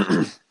take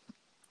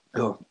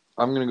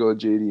I'm going to go with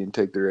JD and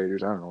take the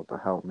Raiders. I don't know what the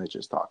hell Mitch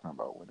is talking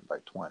about winning by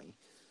 20.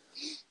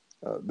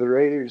 The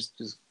Raiders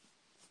just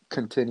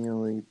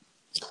continually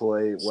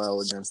play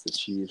well against the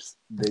Chiefs.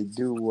 They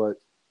do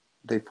what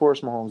they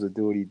force Mahomes to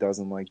do what he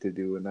doesn't like to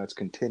do, and that's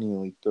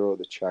continually throw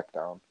the check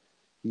down.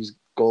 He's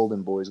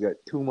golden boy's got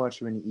too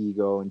much of an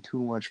ego and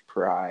too much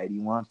pride. He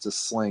wants to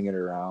sling it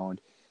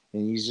around,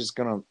 and he's just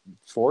gonna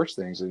force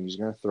things, and he's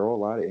gonna throw a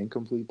lot of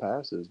incomplete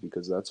passes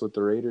because that's what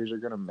the Raiders are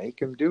gonna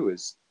make him do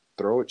is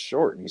throw it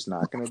short, and he's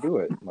not gonna do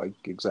it like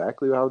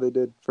exactly how they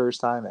did first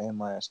time and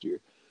last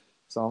year.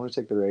 So I'm gonna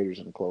take the Raiders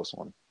in a close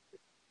one.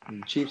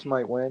 The Chiefs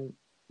might win,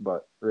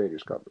 but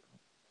Raiders cover.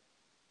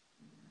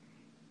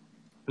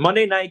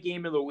 Monday night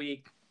game of the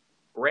week,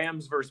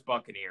 Rams versus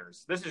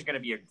Buccaneers. This is going to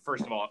be,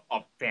 first of all, a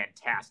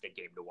fantastic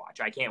game to watch.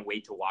 I can't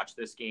wait to watch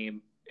this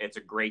game. It's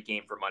a great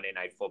game for Monday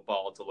Night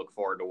Football to look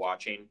forward to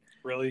watching.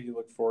 Really? You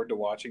look forward to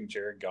watching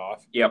Jared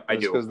Goff? Yep, I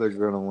do. Because they're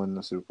going to win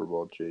the Super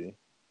Bowl, G.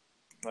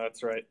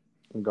 That's right.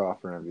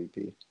 Goff for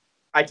MVP.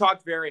 I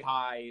talked very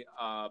high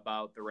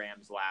about the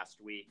Rams last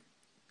week.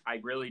 I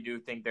really do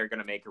think they're going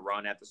to make a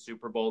run at the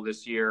Super Bowl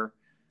this year.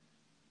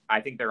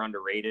 I think they're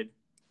underrated.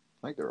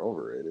 I think they're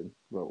overrated,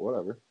 but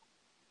whatever.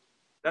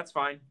 That's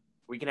fine.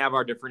 We can have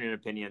our different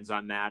opinions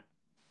on that.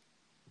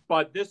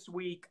 But this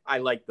week, I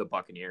like the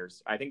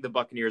Buccaneers. I think the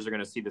Buccaneers are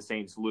going to see the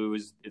Saints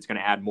lose. It's going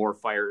to add more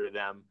fire to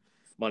them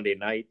Monday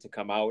night to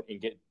come out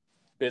and get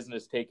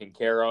business taken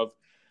care of,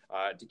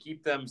 to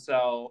keep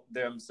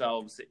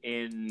themselves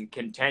in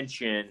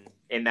contention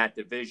in that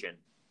division.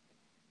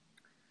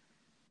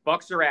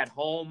 Bucs are at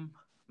home,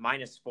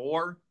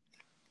 -4.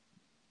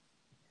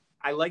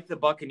 I like the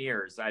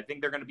Buccaneers. I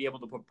think they're going to be able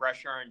to put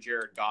pressure on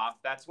Jared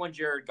Goff. That's when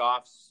Jared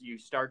Goff's, you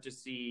start to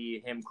see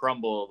him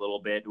crumble a little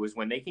bit, was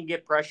when they can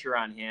get pressure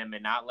on him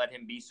and not let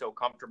him be so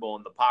comfortable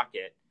in the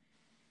pocket.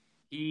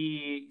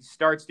 He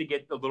starts to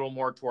get a little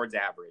more towards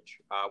average.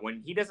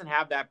 When he doesn't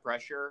have that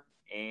pressure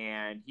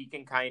and he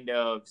can kind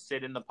of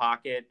sit in the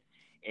pocket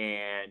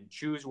and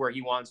choose where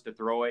he wants to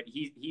throw it,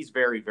 he's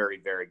very,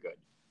 very, very good.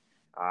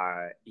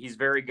 He's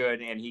very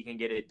good, and he can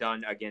get it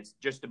done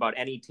against just about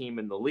any team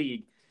in the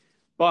league.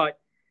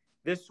 But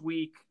this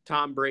week,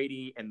 Tom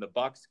Brady and the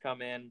Bucs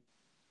come in.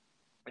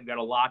 They've got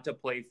a lot to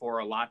play for,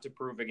 a lot to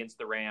prove against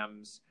the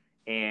Rams,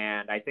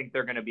 and I think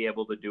they're going to be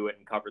able to do it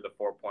and cover the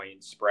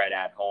 4-point spread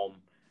at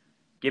home.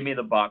 Give me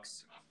the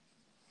Bucs.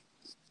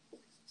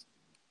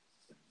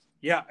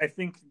 Yeah, I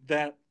think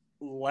that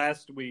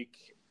last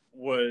week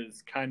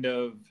was kind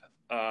of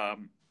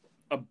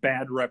a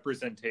bad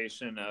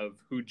representation of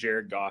who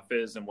Jared Goff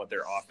is and what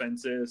their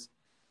offense is.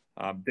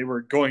 They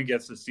were going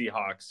against the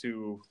Seahawks,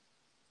 who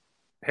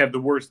have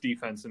the worst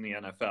defense in the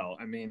NFL.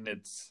 I mean,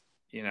 it's,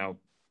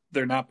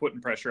 they're not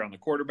putting pressure on the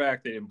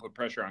quarterback. They didn't put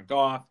pressure on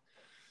Goff.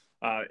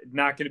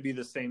 Not going to be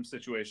the same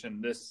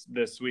situation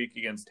this week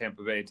against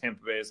Tampa Bay.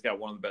 Tampa Bay has got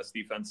one of the best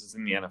defenses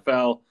in the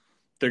NFL.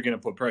 They're going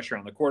to put pressure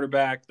on the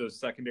quarterback. Those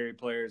secondary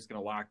players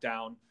going to lock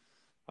down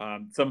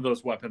some of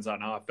those weapons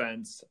on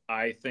offense.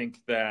 I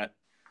think that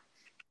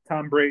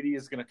Tom Brady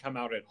is going to come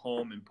out at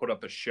home and put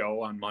up a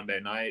show on Monday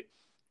night.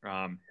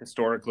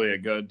 Historically, a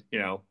good,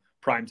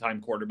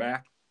 primetime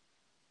quarterback.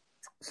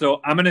 So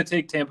I'm going to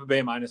take Tampa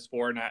Bay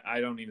 -4, and I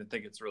don't even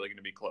think it's really going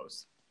to be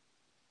close.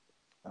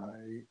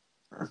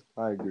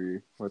 I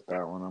agree with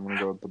that one. I'm going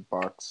to go with the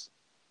Bucs.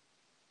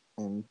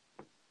 And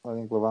I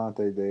think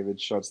Levante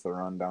David shuts the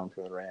run down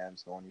for the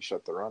Rams. And when you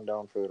shut the run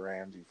down for the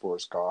Rams, you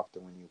force Goff to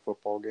win you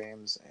football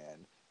games.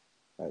 And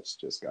that's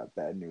just got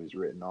bad news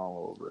written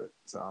all over it.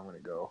 So I'm going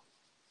to go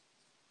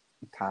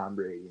Tom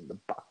Brady and the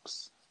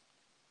Bucs.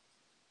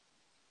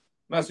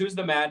 Mas, who's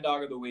the mad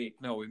dog of the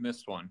week? No, we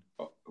missed one.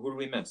 Oh, who did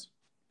we miss?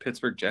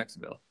 Pittsburgh,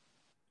 Jacksonville.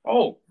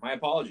 Oh, my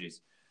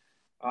apologies.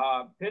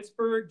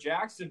 Pittsburgh,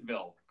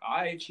 Jacksonville.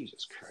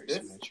 Jesus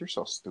Christ, Mitch, you're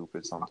so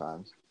stupid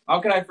sometimes.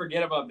 How could I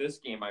forget about this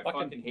game? I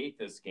fucking hate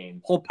this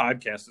game. Whole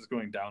podcast is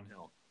going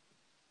downhill.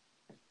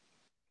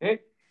 Hey,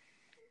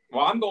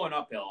 well, I'm going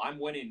uphill. I'm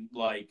winning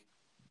like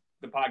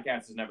the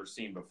podcast has never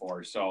seen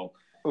before. So,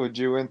 would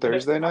you win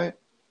Thursday night?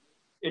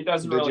 It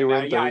doesn't really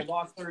matter. Yeah, I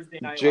lost Thursday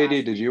night.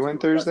 JD, did you win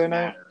Thursday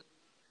night?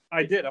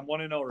 I did. I'm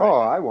 1-0 right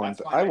Oh,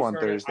 now. I won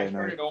Thursday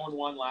night. I started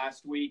 0-1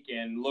 last week,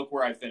 and look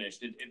where I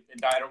finished.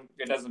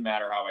 It doesn't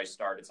matter how I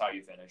start. It's how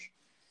you finish.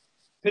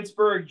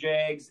 Pittsburgh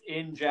Jags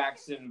in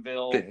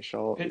Jacksonville.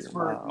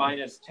 Pittsburgh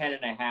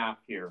 -10.5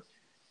 here.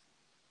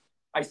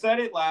 I said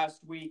it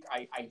last week.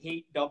 I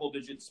hate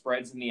double-digit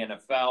spreads in the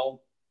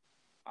NFL.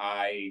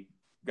 I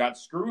got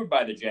screwed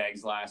by the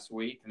Jags last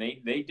week, and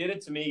they did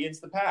it to me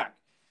against the Pack.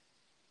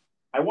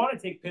 I want to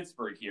take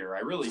Pittsburgh here.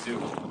 I really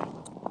do.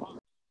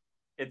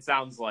 It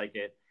sounds like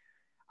it.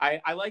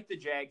 I like the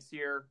Jags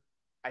here.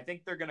 I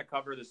think they're going to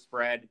cover the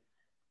spread.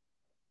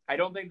 I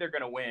don't think they're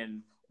going to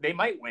win. They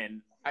might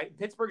win.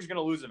 Pittsburgh's going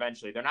to lose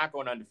eventually. They're not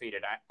going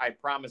undefeated. I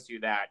promise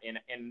you that.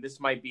 And this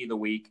might be the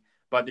week.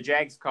 But the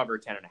Jags cover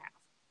 10.5.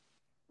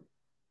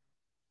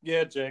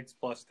 Yeah, Jags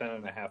plus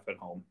 10.5 at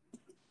home.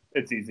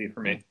 It's easy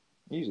for me.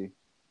 Easy.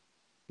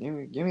 Give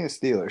me the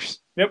Steelers.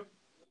 Yep.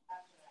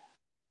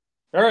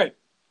 All right.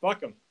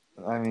 Fuck them.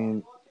 I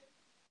mean.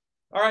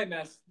 All right,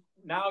 Mess.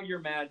 Now you're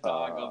mad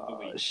dog of the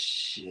week.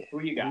 Shit. Who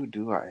you got? Who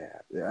do I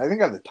have? Yeah, I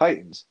think I have the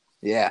Titans.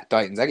 Yeah,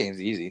 Titans. That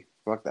game's easy.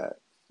 Fuck that.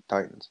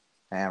 Titans.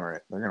 Hammer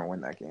it. They're going to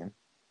win that game.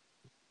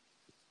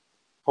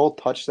 whole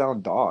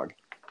touchdown dog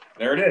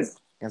There it is.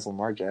 against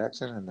Lamar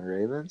Jackson and the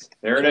Ravens.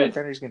 There it Derrick is.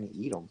 Henry's going to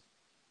eat him.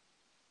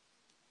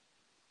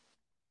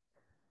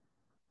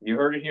 You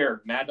heard it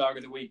here. Mad Dog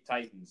of the Week,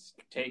 Titans.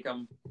 Take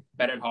them,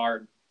 bet it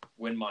hard,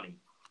 win money.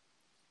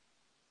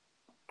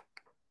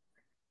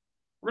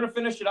 We're going to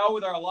finish it out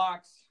with our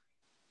locks.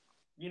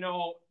 You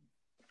know,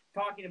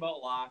 talking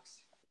about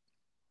locks.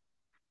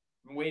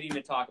 I've been waiting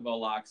to talk about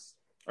locks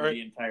for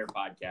the entire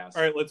podcast.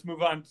 All right, let's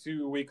move on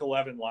to Week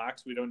 11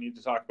 locks. We don't need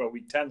to talk about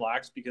Week 10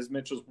 locks because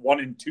Mitch was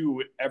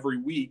 1-2 every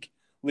week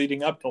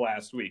leading up to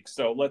last week.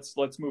 So let's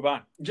move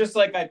on. Just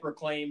like I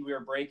proclaimed, we were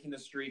breaking the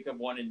streak of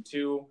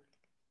 1-2.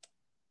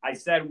 I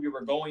said we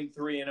were going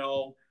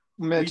 3-0.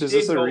 Mitch, is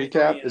this a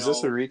recap? Is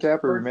this a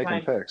recap, or are we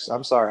making picks?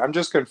 I'm sorry. I'm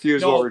just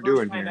confused what we're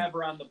doing here. First time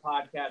ever on the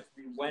podcast,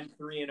 we went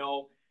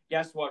 3-0.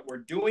 Guess what? We're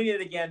doing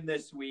it again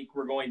this week.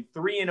 We're going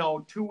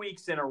 3-0 2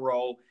 weeks in a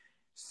row,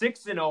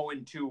 6-0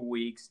 in 2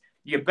 weeks.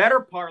 You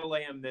better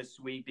parlay them this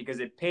week because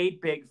it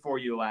paid big for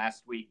you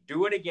last week.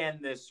 Do it again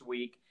this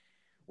week.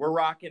 We're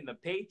rocking the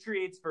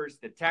Patriots versus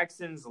the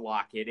Texans.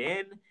 Lock it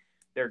in.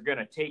 They're going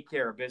to take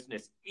care of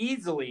business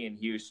easily in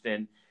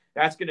Houston.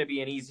 That's going to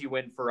be an easy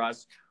win for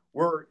us.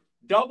 We're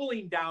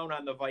doubling down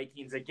on the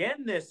Vikings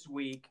again this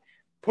week.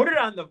 Put it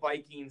on the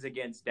Vikings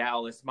against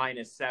Dallas,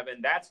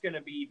 -7. That's going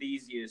to be the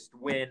easiest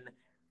win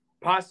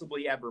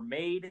possibly ever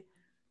made.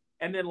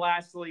 And then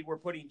lastly, we're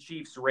putting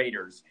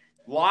Chiefs-Raiders.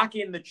 Lock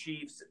in the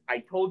Chiefs. I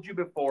told you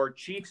before,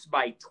 Chiefs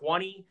by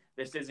 20.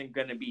 This isn't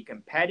going to be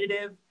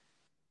competitive.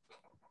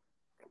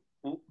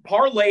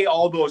 Parlay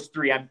all those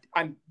three.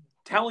 I'm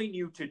telling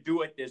you to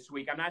do it this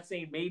week. I'm not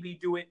saying maybe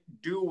do it.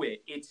 Do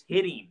it. It's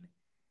hitting.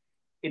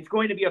 It's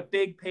going to be a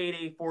big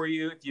payday for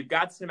you. If you've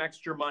got some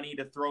extra money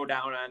to throw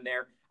down on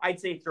there, I'd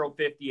say throw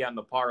 50 on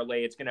the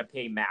parlay. It's going to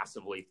pay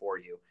massively for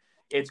you.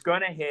 It's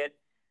going to hit.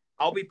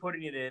 I'll be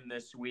putting it in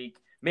this week.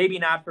 Maybe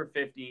not for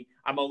 50.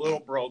 I'm a little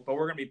broke, but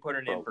we're going to be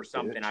putting it in for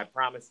something. I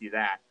promise you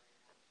that.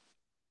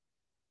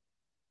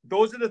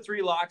 Those are the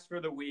three locks for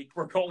the week.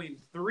 We're going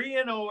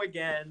 3-0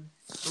 again.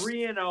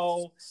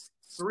 3-0.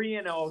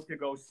 3-0 to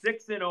go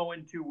 6-0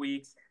 in 2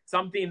 weeks.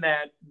 Something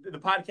that the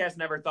podcast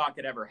never thought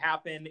could ever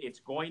happen.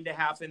 It's going to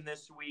happen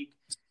this week.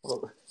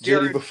 Well,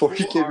 JD, before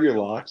you give your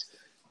locks,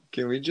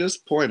 can we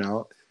just point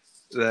out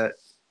that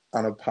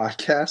on a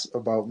podcast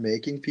about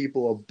making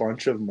people a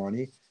bunch of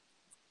money,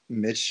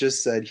 Mitch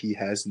just said he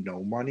has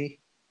no money,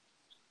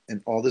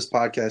 and all this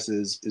podcast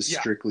is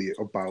strictly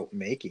about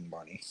making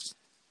money.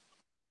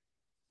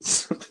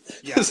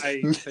 Yeah,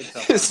 I think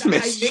so. Is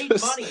Mitch I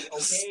made money, okay?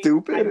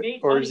 stupid,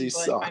 or does he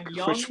suck?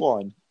 Which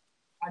one?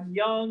 I'm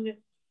young.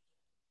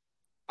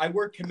 I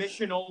work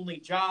commission-only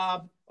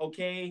job,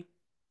 okay?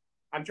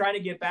 I'm trying to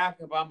get back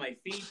up on my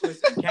feet with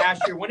some cash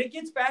here. When it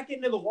gets back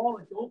into the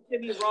wallet, don't get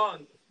me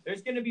wrong,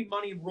 there's going to be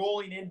money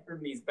rolling in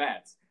from these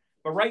bets.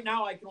 But right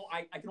now, I can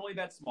only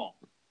bet small.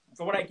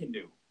 So what I can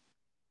do.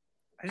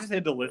 I just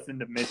had to listen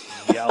to Mitch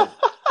yell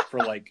for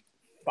like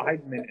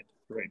 5 minutes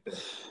right there.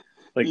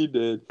 Like, he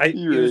did.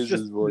 He raised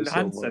his voice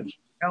nonsense so much.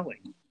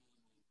 Yelling.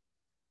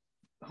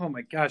 Oh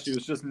my gosh, it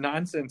was just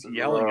nonsense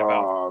yelling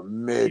about.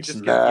 Mitch, he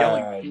just kept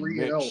yelling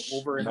 3-0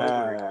 over and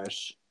over.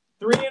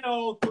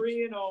 3-0,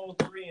 3-0,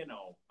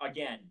 3-0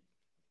 again.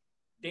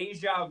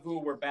 Deja vu.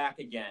 We're back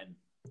again.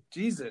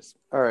 Jesus.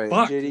 All right,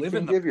 Fuck, JD,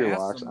 can you give your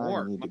locks?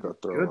 I need to go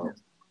throw up.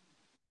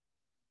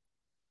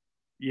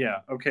 Yeah.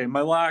 Okay.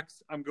 My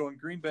locks. I'm going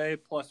Green Bay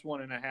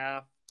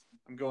 +1.5.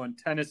 I'm going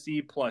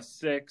Tennessee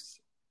 +6.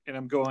 And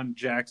I'm going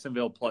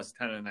Jacksonville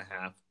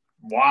 +10.5.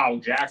 Wow,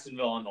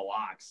 Jacksonville on the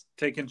locks.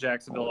 Taking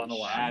Jacksonville on the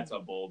locks. That's a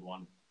bold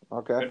one.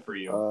 Okay. Good for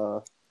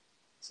you.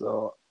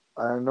 So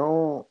I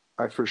know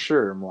I for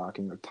sure am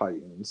locking the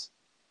Titans.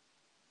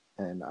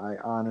 And I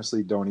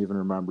honestly don't even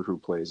remember who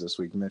plays this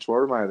week. Mitch, what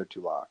are my other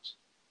two locks?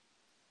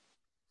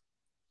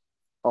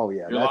 Oh,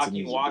 yeah. You're that's locking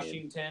an easy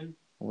Washington. game.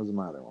 What was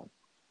my other one?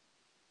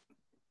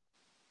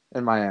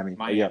 And Miami.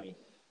 Miami. Yeah.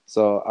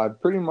 So I'm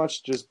pretty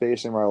much just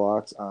basing my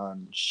locks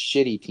on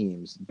shitty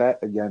teams. Bet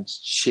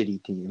against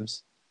shitty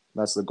teams.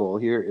 That's the goal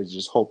here, is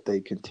just hope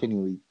they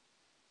continually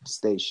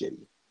stay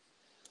shitty.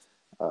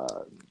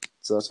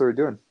 So that's what we're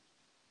doing.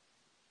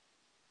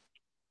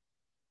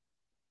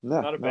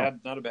 No, not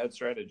a bad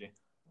strategy.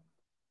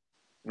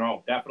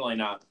 No, definitely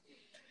not.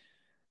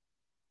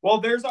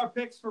 Well, there's our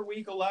picks for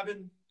week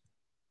 11.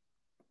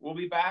 We'll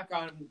be back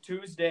on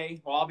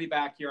Tuesday. Well, I'll be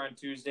back here on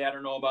Tuesday. I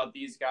don't know about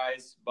these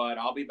guys, but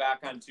I'll be back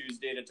on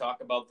Tuesday to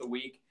talk about the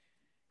week.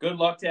 Good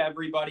luck to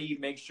everybody.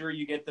 Make sure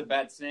you get the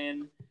bets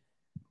in.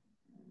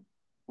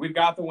 We've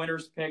got the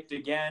winners picked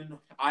again.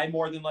 I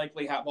more than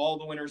likely have all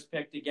the winners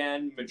picked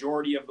again,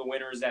 majority of the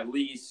winners at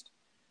least.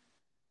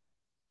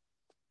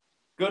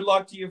 Good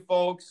luck to you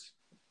folks.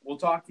 We'll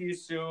talk to you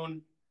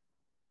soon.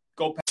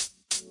 Go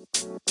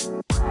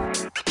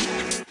Packers.